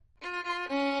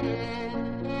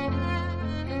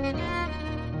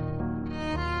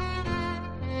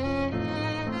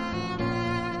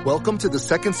Welcome to the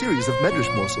second series of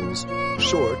Medrash Morsels,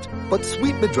 short but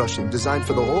sweet Midrashim designed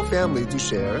for the whole family to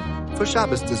share for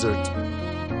Shabbos dessert.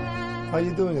 How are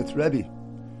you doing? It's Rebbe.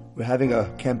 We're having a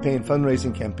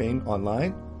fundraising campaign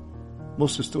online,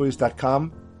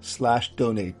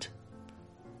 moserstories.com/donate.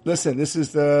 Listen, this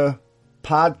is the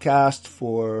podcast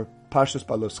for Parshas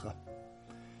Baloscha.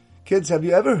 Kids, have you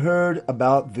ever heard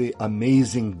about the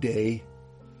amazing day?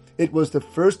 It was the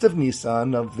first of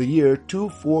Nisan of the year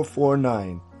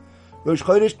 2449. Rosh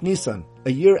Chodesh Nisan,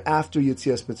 a year after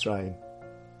Yetzias Mitzrayim.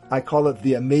 I call it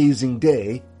the amazing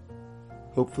day.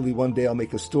 Hopefully one day I'll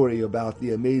make a story about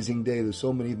the amazing day. There's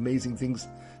so many amazing things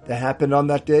that happened on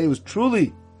that day. It was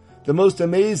truly the most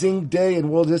amazing day in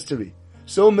world history.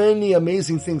 So many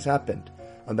amazing things happened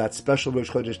on that special Rosh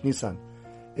Chodesh Nisan,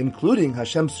 including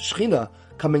Hashem's Shechina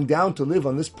coming down to live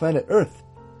on this planet Earth.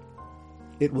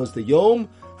 It was the Yom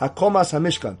HaKomas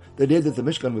HaMishkan, the day that the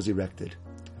Mishkan was erected.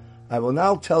 I will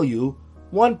now tell you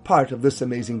one part of this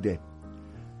amazing day.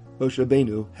 Moshe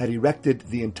Rabbeinu had erected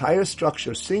the entire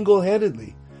structure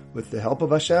single-handedly with the help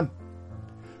of Hashem.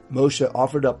 Moshe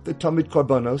offered up the Tamid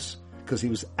Korbanos because he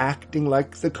was acting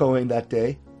like the Kohen that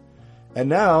day. And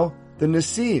now the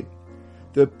Nesim,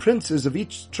 the princes of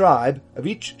each tribe, of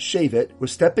each Shevet, were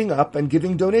stepping up and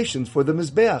giving donations for the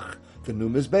Mizbeach, the new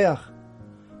Mizbeach.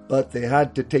 But they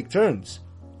had to take turns,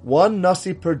 one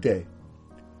Nasi per day.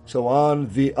 So on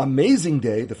the amazing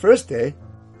day, the first day,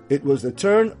 it was the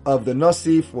turn of the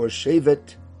Nasi for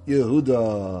Shevet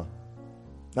Yehuda,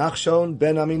 Nachshon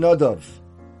ben Aminadav.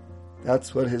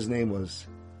 That's what his name was.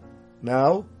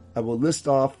 Now, I will list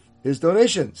off his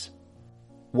donations.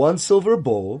 1 silver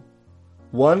bowl,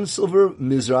 1 silver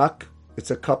mizrak,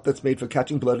 it's a cup that's made for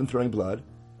catching blood and throwing blood.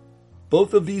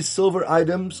 Both of these silver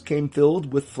items came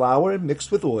filled with flour and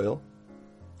mixed with oil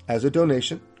as a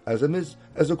donation, as a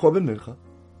korban mincha.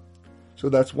 So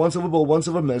that's 1 silver bowl, 1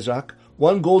 silver mizrak,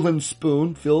 1 golden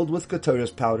spoon filled with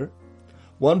ketoras powder,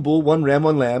 1 bull, 1 ram,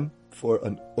 1 lamb for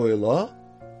an oilah,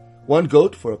 1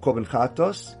 goat for a korban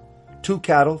chatos, 2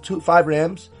 cattle, 5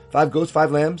 rams, 5 goats,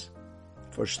 5 lambs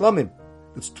for shlomim.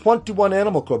 It's 21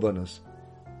 animal korbanos.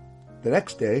 The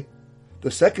next day,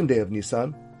 the second day of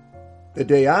Nisan, the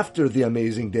day after the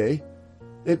amazing day,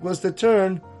 it was the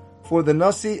turn for the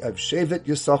Nasi of Shevet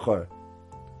Yisachar.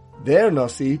 Their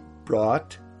Nasi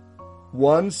brought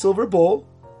 1 silver bowl,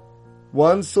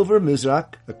 1 silver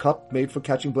mizrak, a cup made for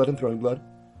catching blood and throwing blood.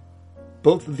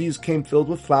 Both of these came filled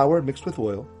with flour mixed with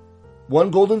oil. 1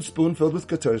 golden spoon filled with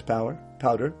ketoras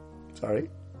powder.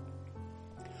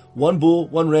 1 bull,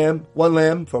 1 ram, 1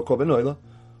 lamb for korban oilah.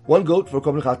 1 goat for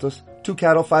korban chatos. 2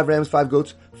 cattle, 5 rams, 5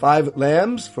 goats, 5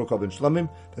 lambs for korban shlomim.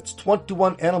 That's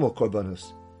 21 animal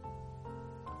korbanos.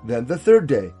 Then the third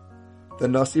day, the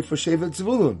Nasi for Shevet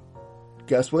Zvulun.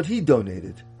 Guess what he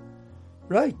donated?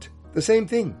 Right, the same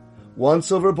thing. 1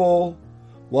 silver bowl,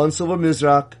 1 silver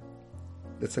mizrak.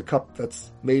 It's a cup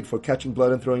that's made for catching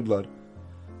blood and throwing blood.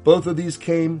 Both of these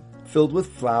came filled with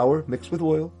flour mixed with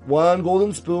oil. 1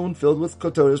 golden spoon filled with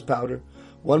ketoras powder.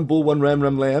 1 bull, 1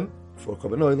 ram, lamb for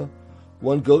korban oilah.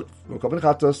 1 goat for korban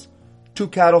chatos. 2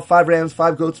 cattle, 5 rams,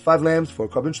 5 goats, 5 lambs for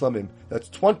korban shlomim. That's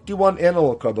 21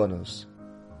 animal korbanos.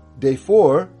 Day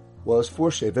 4 was for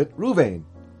Shevet Ruvain,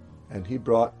 and he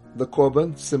brought the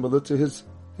korban similar to his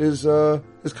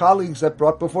colleagues that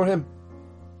brought before him.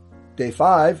 Day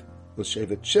 5 was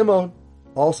Shevet Shimon,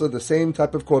 also the same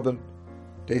type of korban.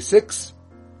 Day 6,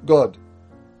 Gad.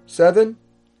 7,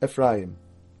 Ephraim.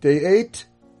 Day 8,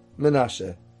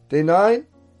 Menashe. Day 9,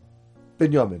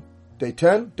 Binyamin. Day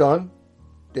 10, Dan.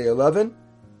 Day 11,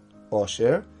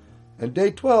 Asher. And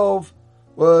day 12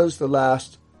 was the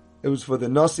last. It was for the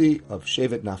Nasi of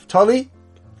Shevet Naphtali,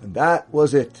 and that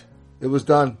was it. It was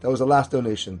done. That was the last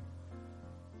donation.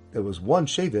 There was one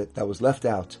Shevet that was left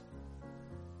out.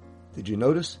 Did you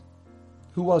notice?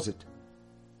 Who was it?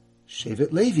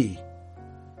 Shevet Levi.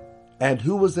 And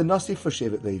who was the Nasi for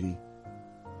Shevet Levi?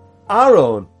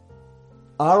 Aaron.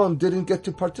 Aaron didn't get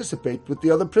to participate with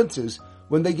the other princes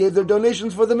when they gave their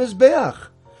donations for the Mizbeach.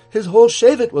 His whole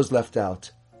Shevet was left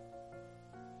out.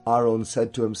 Aaron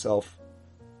said to himself,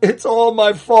 "It's all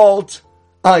my fault.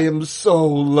 I am so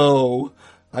low.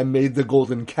 I made the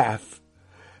golden calf.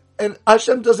 And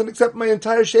Hashem doesn't accept my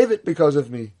entire Shevet because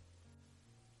of me."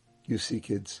 You see,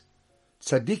 kids,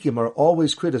 tzaddikim are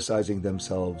always criticizing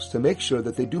themselves to make sure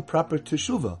that they do proper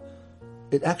teshuvah.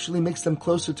 It actually makes them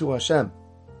closer to Hashem.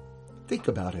 Think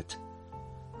about it.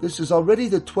 This is already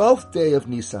the 12th day of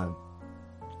Nisan.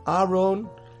 Aaron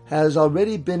has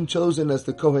already been chosen as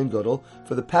the Kohen Gadol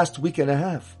for the past week and a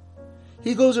half.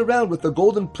 he goes around with the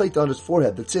golden plate on his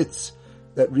forehead, the tzitz,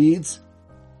 that reads,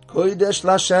 Kodesh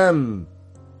Lashem.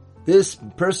 This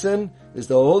person is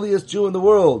the holiest Jew in the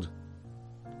world.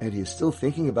 And he is still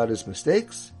thinking about his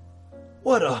mistakes?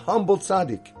 What a humble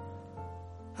tzaddik.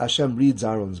 Hashem reads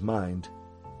Aaron's mind.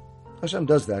 Hashem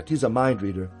does that. He's a mind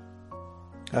reader.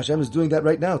 Hashem is doing that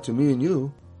right now to me and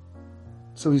you.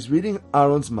 So he's reading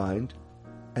Aaron's mind,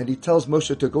 and he tells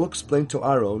Moshe to go explain to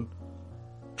Aaron,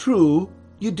 true,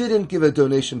 you didn't give a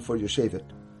donation for your shevet,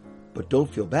 but don't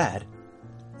feel bad.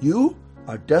 You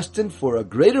are destined for a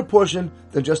greater portion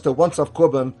than just a once-off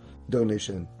korban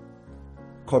donation.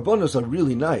 Korbanos are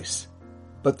really nice,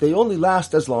 but they only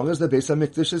last as long as the Beis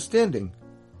HaMikdash is standing.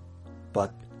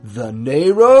 But the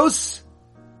Neiros?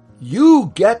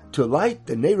 You get to light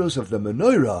the Neiros of the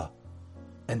menorah,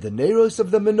 and the Neiros of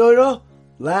the menorah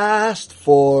last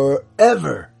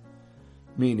forever.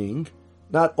 Meaning,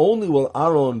 not only will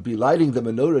Aaron be lighting the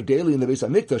menorah daily in the Beis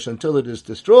HaMikdash until it is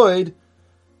destroyed,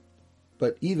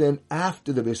 but even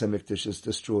after the Beis HaMikdash is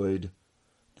destroyed,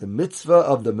 the mitzvah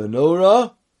of the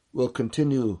menorah will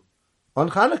continue on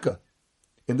Hanukkah,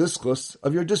 in the schus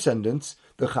of your descendants,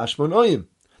 the Chashmonoim,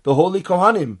 the holy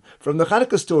Kohanim from the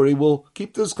Hanukkah story will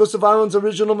keep the schus of Aaron's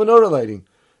original menorah lighting.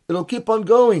 It'll keep on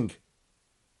going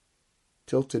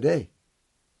till today.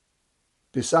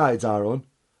 Besides Aaron,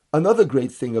 another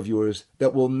great thing of yours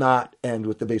that will not end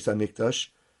with the Beis HaMikdash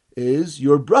is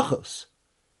your brachos,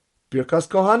 Birkas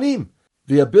Kohanim,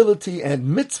 the ability and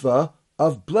mitzvah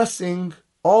of blessing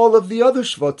all of the other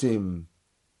Shvatim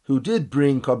who did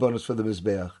bring karbonos for the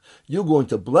Mizbeach. You're going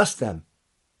to bless them.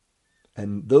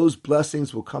 And those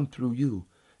blessings will come through you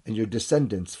and your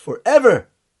descendants forever.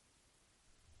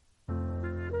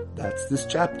 That's this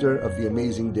chapter of the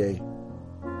amazing day.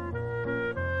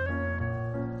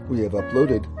 We have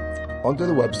uploaded onto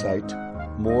the website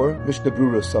more Mishnah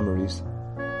Brura summaries,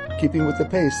 keeping with the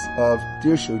pace of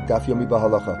Dirshu Daf Yomi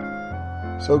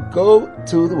Bahalacha. So go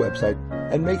to the website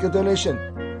and make a donation.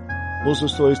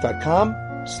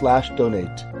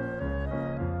 MusarStories.com/donate.